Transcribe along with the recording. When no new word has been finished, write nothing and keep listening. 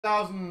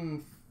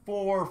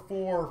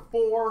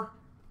444.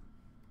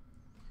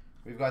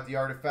 We've got the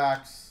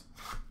Artifacts,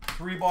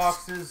 3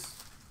 boxes.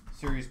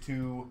 Series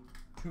 2,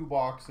 2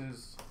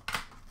 boxes.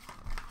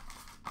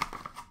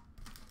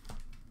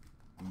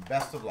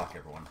 Best of luck,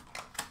 everyone.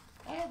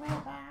 Everybody.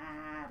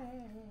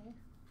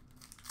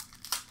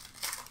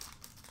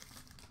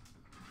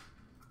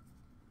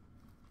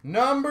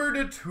 Number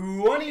to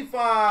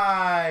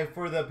 25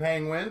 for the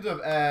Penguins of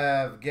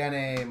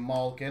Evgeny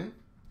Malkin.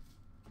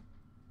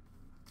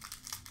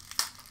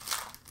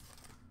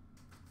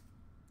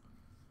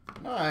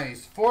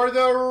 Nice. For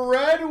the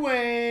Red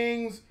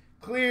Wings,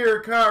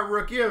 clear-cut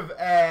rookie of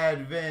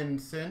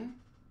Edvinson.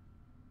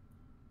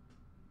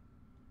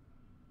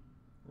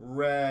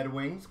 Red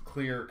Wings,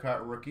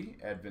 clear-cut rookie,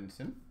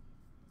 Edvinson.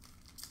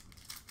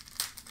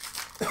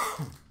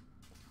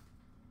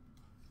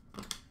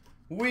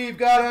 We've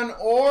got an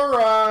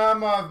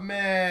Aurum of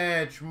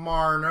Mitch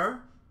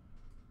Marner.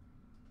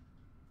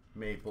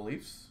 Maple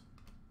Leafs.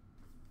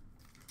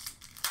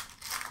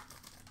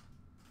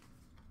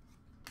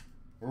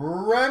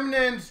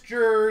 Remnants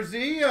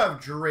jersey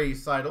of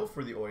Draisaitl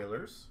for the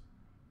Oilers.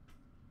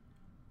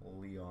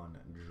 Leon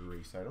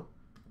Draisaitl.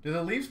 Do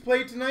the Leafs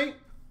play tonight?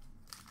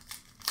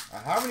 I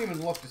haven't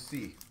even looked to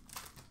see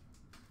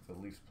if the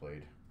Leafs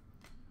played.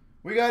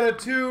 We got a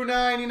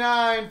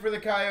 $2.99 for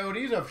the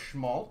Coyotes of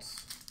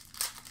Schmaltz.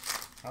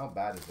 How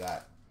bad is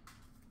that?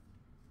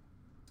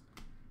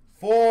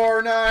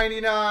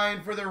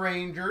 $4.99 for the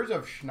Rangers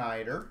of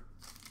Schneider.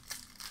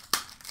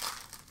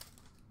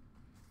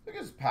 Look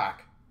at this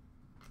pack.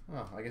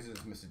 Oh, I guess it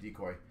just missed a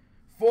decoy.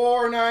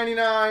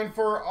 $4.99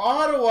 for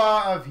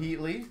Ottawa of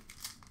Heatley. I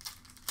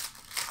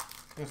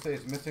was going to say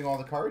it's missing all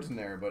the cards in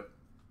there, but...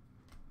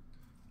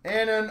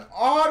 And an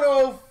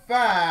auto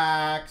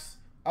fax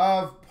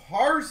of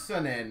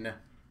Parsonen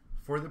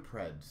for the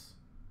Preds.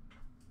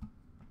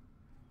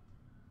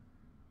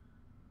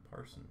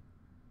 Parson.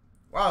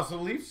 Wow, so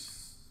the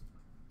Leafs,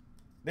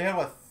 they have,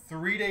 what,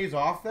 3 days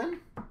off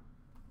then?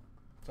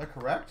 Is that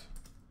correct?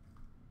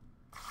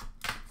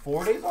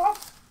 4 days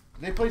off?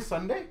 Do they play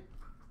Sunday?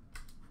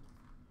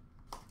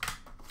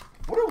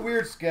 What a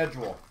weird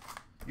schedule.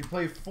 You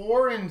play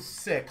 4 and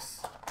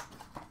 6,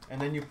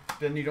 and then you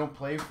don't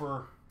play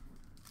for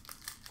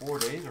 4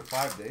 days or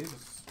 5 days.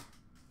 It's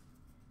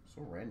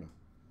so random.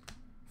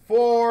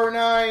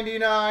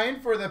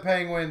 $4.99 for the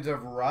Penguins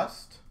of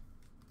Rust.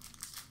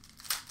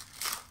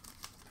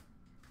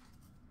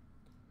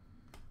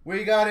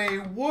 We got a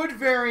wood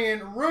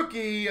variant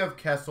rookie of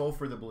Kessel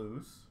for the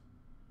Blues.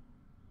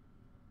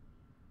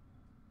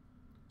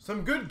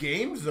 Some good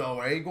games though,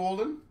 eh,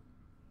 Golden?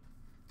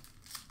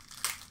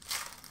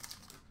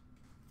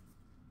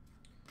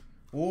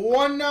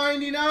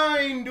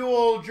 $1.99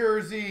 dual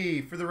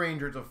jersey for the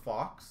Rangers of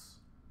Fox.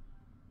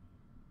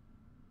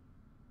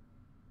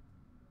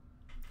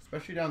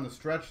 Especially down the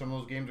stretch, some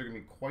of those games are going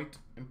to be quite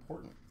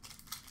important.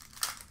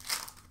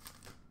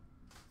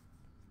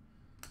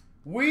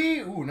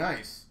 Ooh,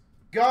 nice.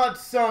 Got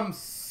some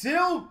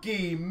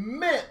silky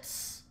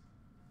mitts.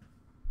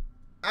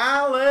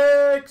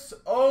 Alex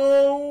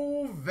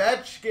Ovechkin.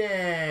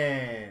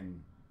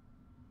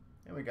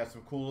 And we got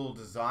some cool little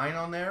design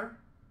on there.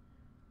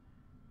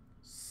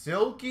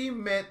 Silky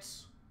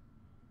mitts.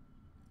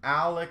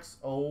 Alex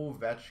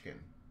Ovechkin.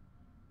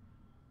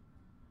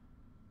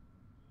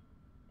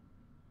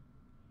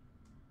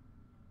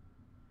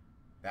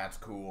 That's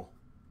cool.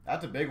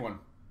 That's a big one.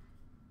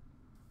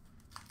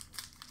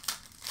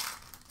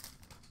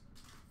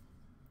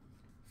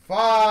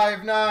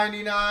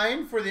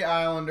 $5.99 for the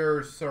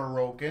Islanders,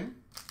 Sorokin.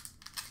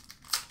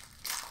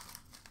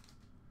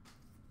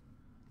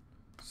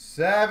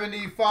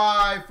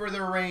 $75 for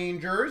the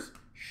Rangers,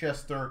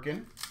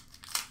 Shesterkin.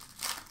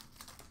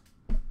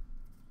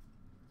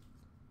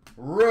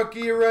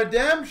 Rookie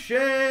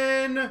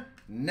redemption,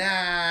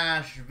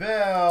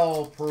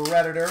 Nashville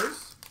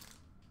Predators.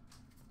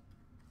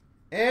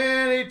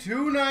 And a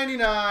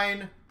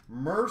 $2.99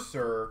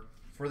 Mercer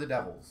for the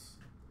Devils.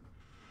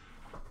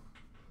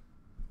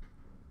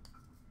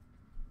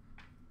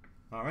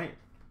 All right,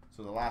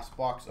 so the last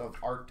box of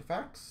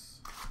Artifacts.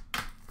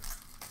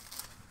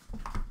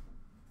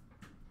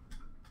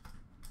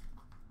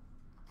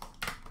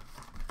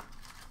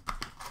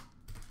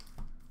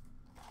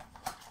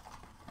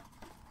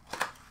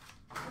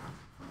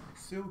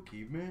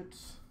 Silky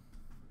mitts.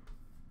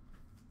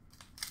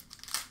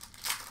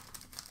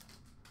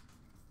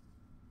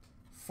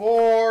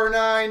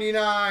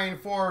 $4.99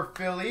 for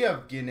Philly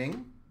of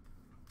Ginning.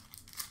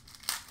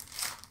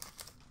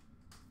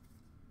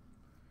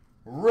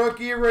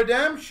 Rookie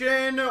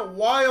redemption,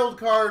 wild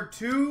card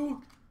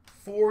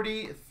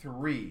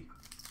 243.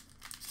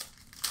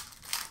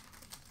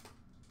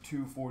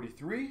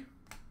 243.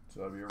 So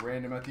that'll be a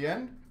random at the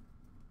end.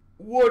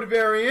 Wood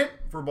variant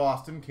for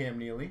Boston, Cam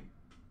Neely.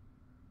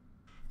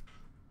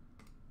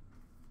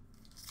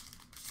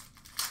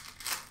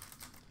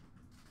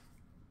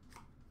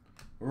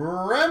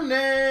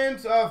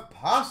 Remnants of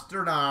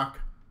Pasternak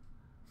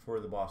for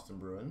the Boston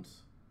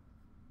Bruins.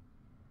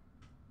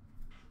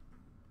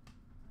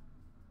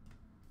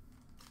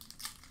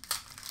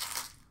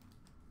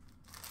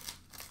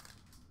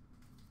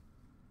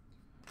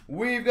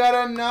 We've got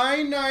a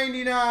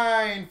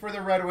 $9.99 for the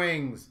Red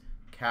Wings,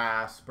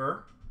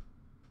 Casper.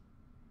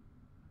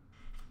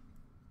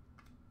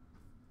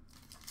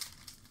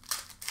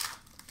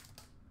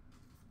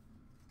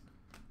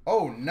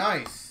 Oh,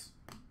 nice.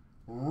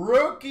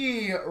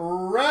 Rookie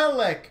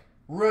Relic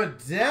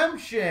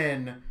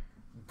Redemption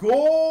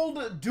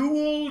Gold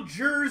Dual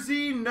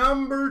Jersey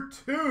number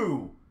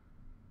 2.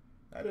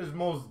 That is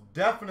most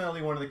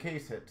definitely one of the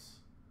case hits.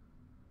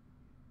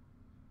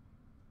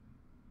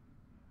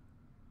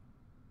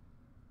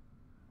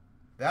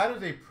 That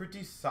is a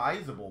pretty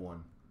sizable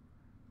one.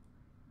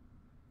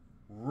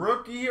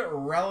 Rookie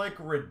Relic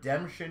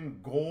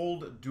Redemption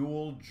Gold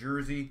Dual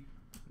Jersey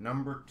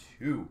number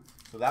 2.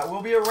 So that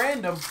will be a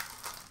random.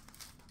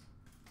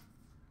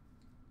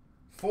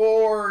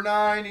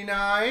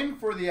 $4.99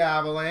 for the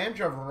Avalanche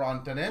of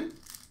Rantanen.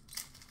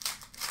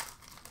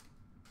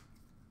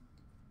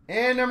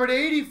 And number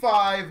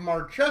 85,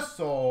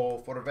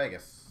 Marchesso for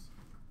Vegas.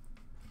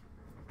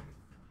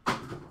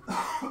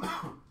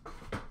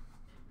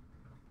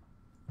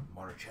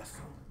 Marchesso.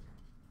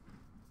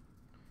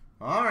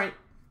 All right.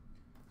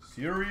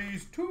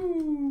 Series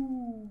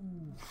 2.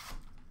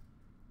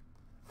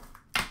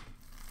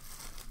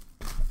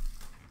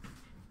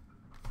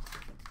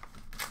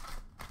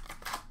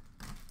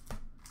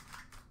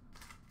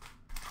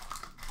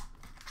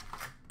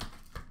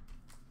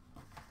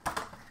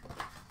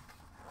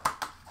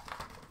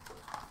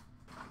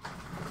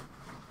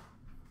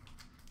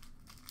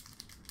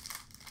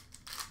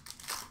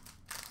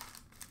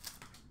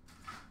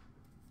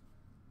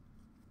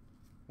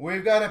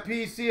 We've got a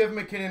PC of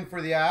McKinnon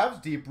for the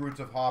Avs, Deep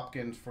Roots of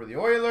Hopkins for the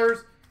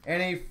Oilers,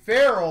 and a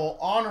Farrell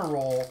honor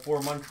roll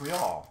for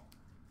Montreal.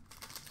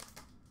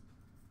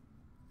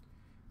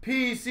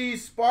 PC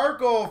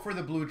Sparkle for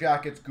the Blue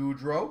Jackets,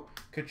 Goudreau,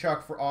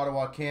 Kachuk for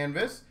Ottawa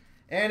Canvas,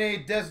 and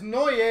a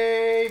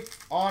Desnoyers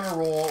honor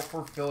roll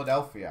for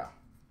Philadelphia.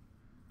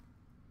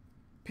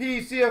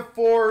 PC of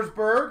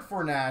Forsberg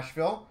for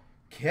Nashville,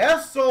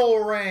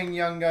 Kesselring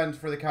Young Guns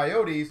for the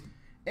Coyotes,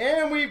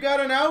 and we've got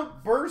an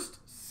Outburst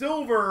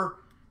Silver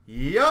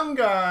Young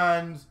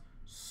Guns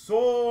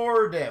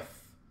Sordiff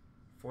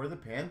for the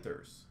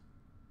Panthers.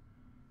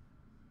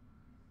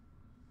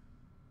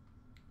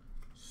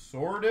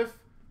 Sordiff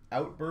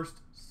Outburst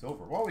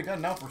Silver. Well, we got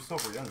an Outburst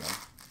Silver Young Gun.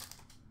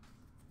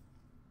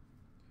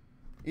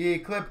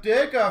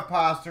 Ecliptic of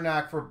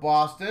Pasternak for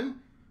Boston.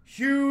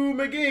 Hugh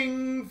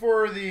McGing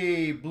for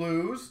the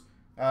Blues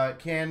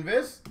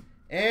Canvas.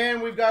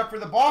 And we've got for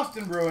the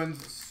Boston Bruins,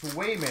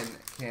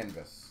 Swayman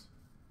Canvas.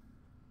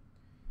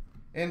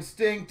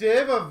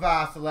 Instinctive of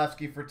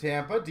Vasilevsky for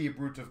Tampa. Deep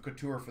Roots of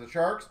Couture for the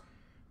Sharks.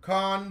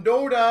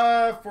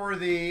 Condotta for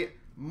the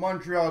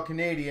Montreal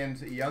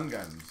Canadiens Young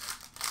Guns.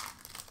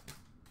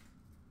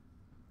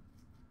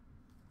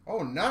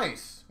 Oh,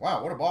 nice.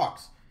 Wow, what a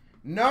box.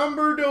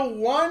 Number to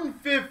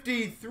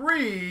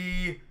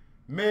 153,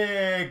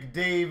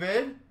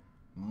 McDavid.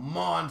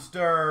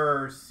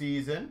 Monster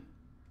season.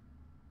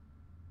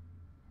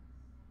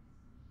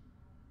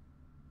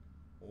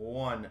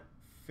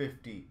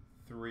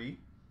 153.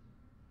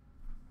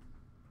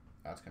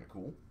 That's kind of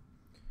cool.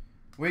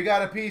 We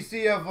got a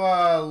PC of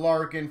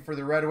Larkin for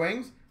the Red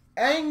Wings.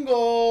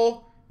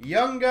 Angle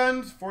Young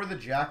Guns for the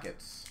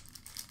Jackets.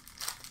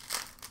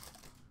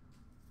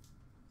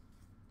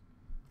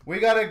 We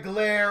got a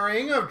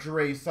Glaring of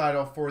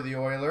Draisaitl for the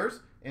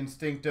Oilers.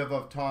 Instinctive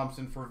of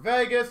Thompson for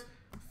Vegas.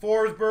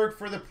 Forsberg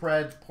for the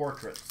Preds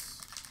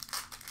Portraits.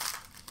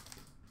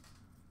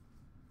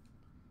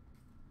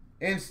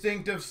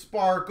 Instinctive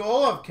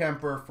Sparkle of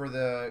Kemper for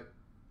the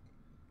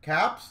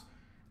Caps.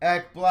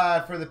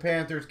 Ekblad for the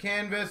Panthers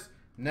Canvas.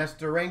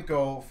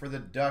 Nestorenko for the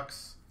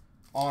Ducks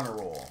Honor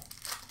Roll.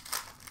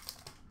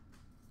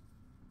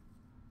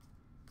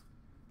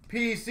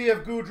 PC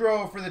of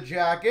Goudreau for the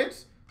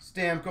Jackets.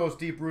 Stamkos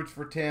Deep Roots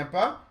for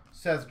Tampa.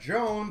 Seth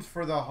Jones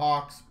for the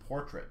Hawks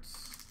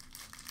Portraits.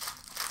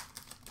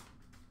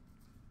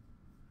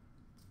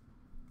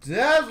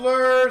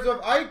 Dazzlers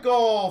of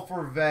Eichel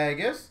for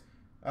Vegas.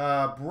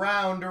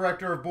 Brown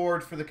Director of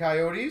Boards for the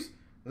Coyotes.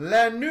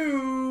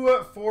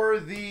 Lanoux for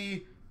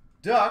the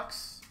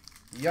Ducks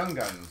Young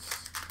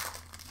Guns.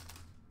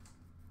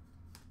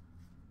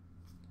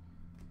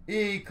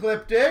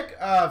 Ecliptic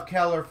of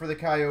Keller for the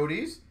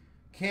Coyotes.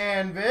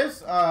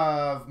 Canvas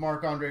of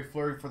Marc-Andre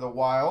Fleury for the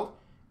Wild.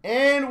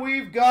 And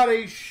we've got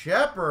a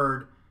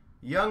Shepherd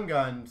Young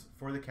Guns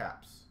for the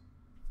Caps.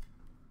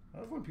 I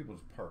love when people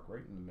just park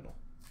right in the middle.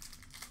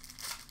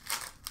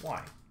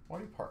 Why? Why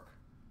do you park?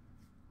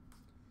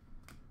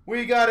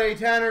 We got a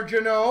Tanner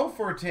Jeannot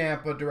for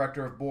Tampa,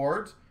 Director of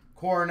Boards.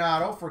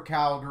 Coronado for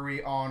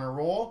Calgary Honor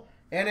Roll.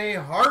 And a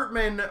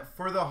Hartman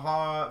for the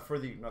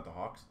not the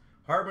Hawks.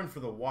 Hartman for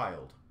the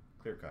Wild.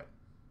 Clear cut.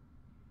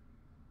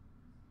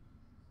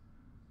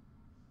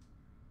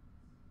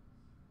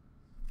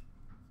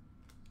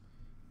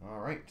 All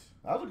right.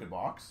 That was a good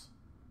box.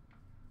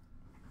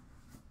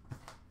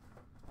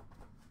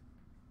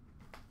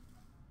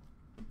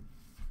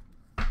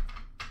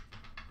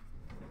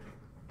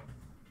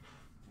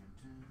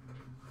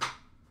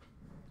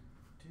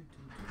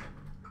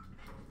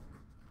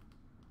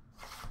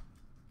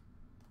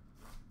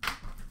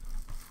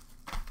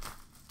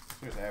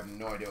 because I have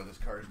no idea what this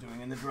car is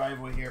doing in the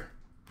driveway here.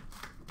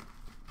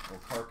 Or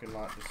parking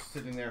lot, just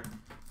sitting there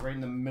right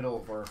in the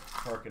middle of our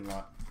parking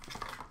lot.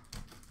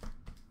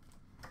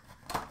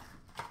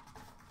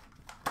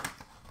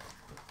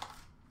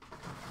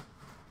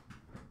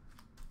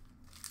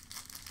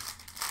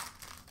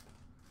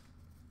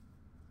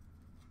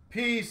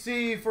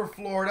 PC for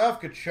Florida,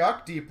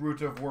 Kachuk. Deep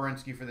Roots of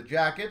Werenski for the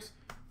Jackets.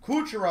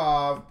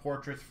 Kucherov,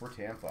 Portraits for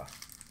Tampa.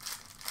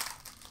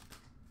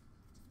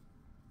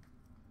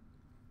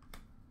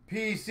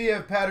 PC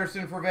of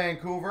Patterson for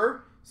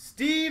Vancouver.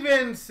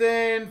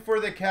 Stevenson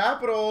for the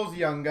Capitals,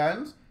 Young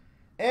Guns.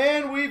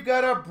 And we've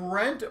got a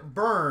Brent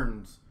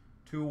Burns,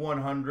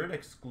 2/100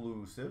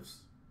 exclusives.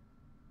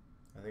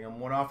 I think I'm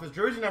one off his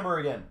jersey number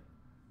again.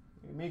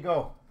 Let me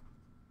go.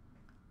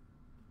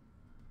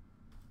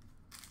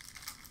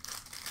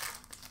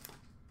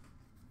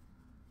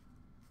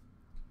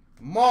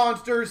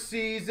 Monster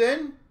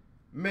Season,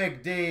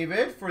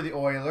 McDavid for the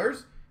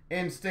Oilers.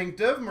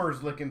 Instinctive,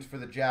 Merzlikins for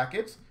the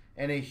Jackets.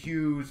 And a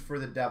Hughes for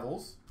the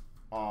Devils.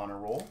 On a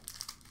roll.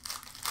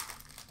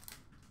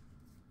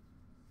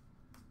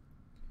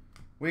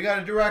 We got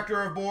a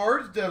Director of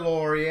Boards,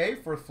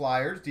 Delorier for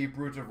Flyers. Deep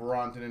Roots of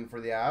Rantanen for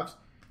the Avs.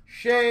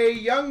 Shea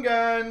Young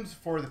Guns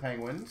for the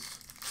Penguins.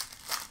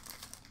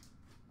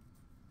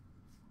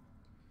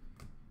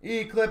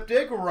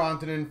 Ecliptic,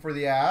 Rantanen for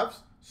the Avs.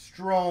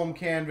 Strome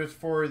Canvas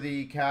for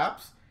the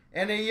Caps.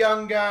 And a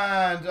Young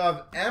Guns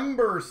of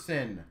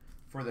Emberson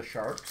for the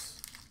Sharks.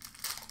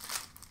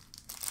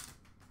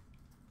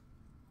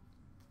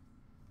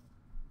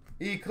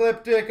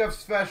 Ecliptic of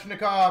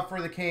Sveshnikov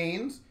for the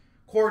Canes.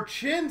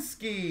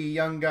 Korchinski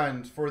Young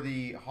Guns for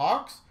the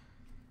Hawks.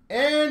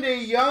 And a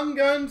Young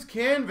Guns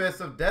canvas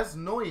of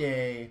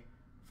Desnoyers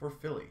for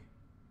Philly.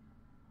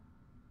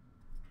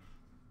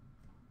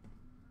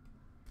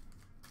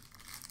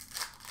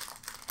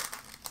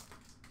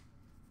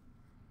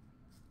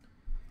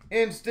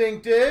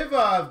 Instinctive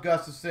of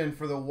Gustafson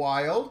for the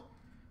Wild.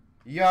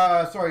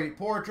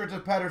 Portraits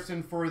of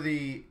Pedersen for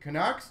the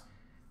Canucks.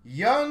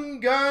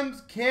 Young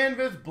Guns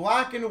canvas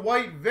black and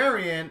white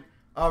variant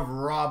of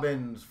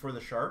Robbins for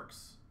the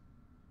Sharks.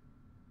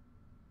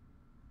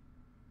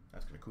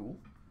 That's kind of cool.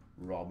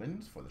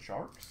 Robbins for the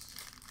Sharks.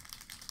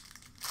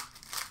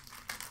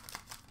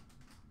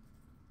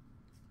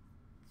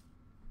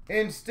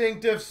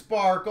 Instinctive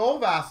Sparkle,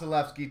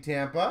 Vasilevsky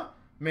Tampa.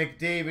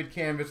 McDavid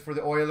canvas for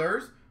the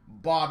Oilers.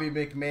 Bobby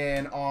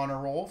McMahon on a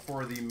roll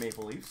for the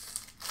Maple Leafs.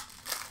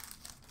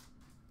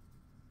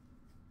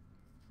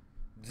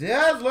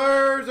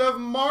 Dazzlers of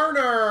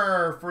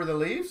Marner for the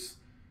Leafs.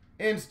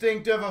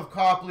 Instinctive of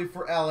Copley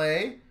for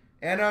LA.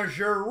 And a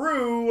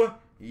Giroux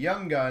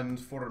Young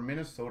Guns for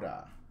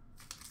Minnesota.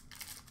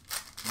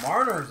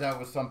 Marner's out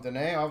with something,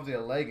 eh? Obviously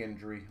a leg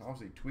injury.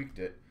 Obviously tweaked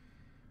it.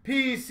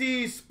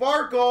 PC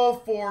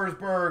Sparkle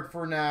Forsberg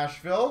for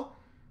Nashville.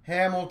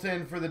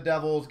 Hamilton for the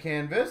Devils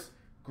canvas.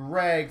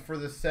 Greg for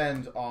the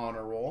Sens on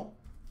a roll.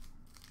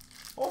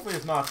 Hopefully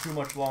it's not too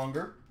much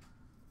longer.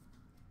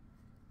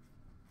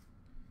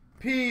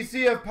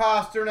 PC of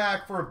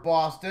Pasternak for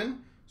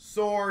Boston.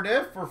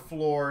 Sordiff for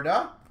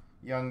Florida.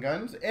 Young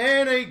Guns.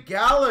 And a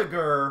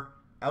Gallagher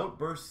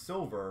Outburst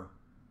Silver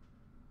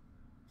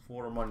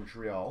for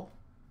Montreal.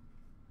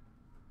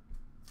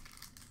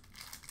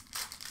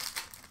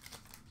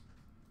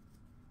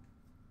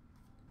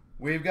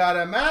 We've got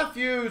a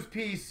Matthews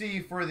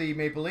PC for the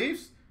Maple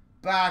Leafs.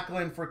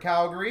 Backlund for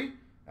Calgary.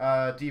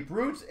 Deep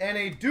Roots. And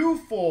a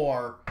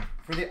Dufour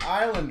for the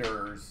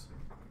Islanders.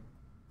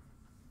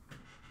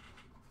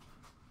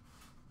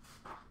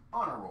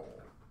 On a roll.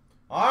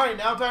 All right,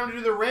 now time to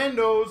do the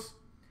randos.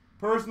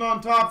 Person on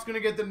top is going to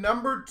get the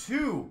number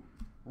 2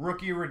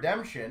 rookie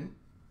redemption,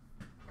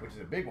 which is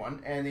a big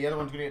one. And the other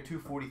one's going to get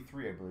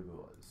 243, I believe it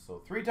was.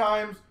 So 3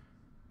 times.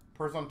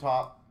 Person on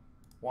top.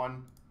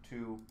 1,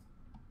 2,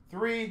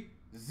 3.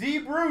 Z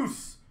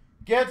Bruce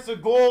gets a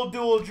gold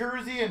dual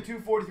jersey, and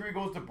 243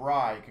 goes to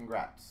Bry.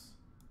 Congrats.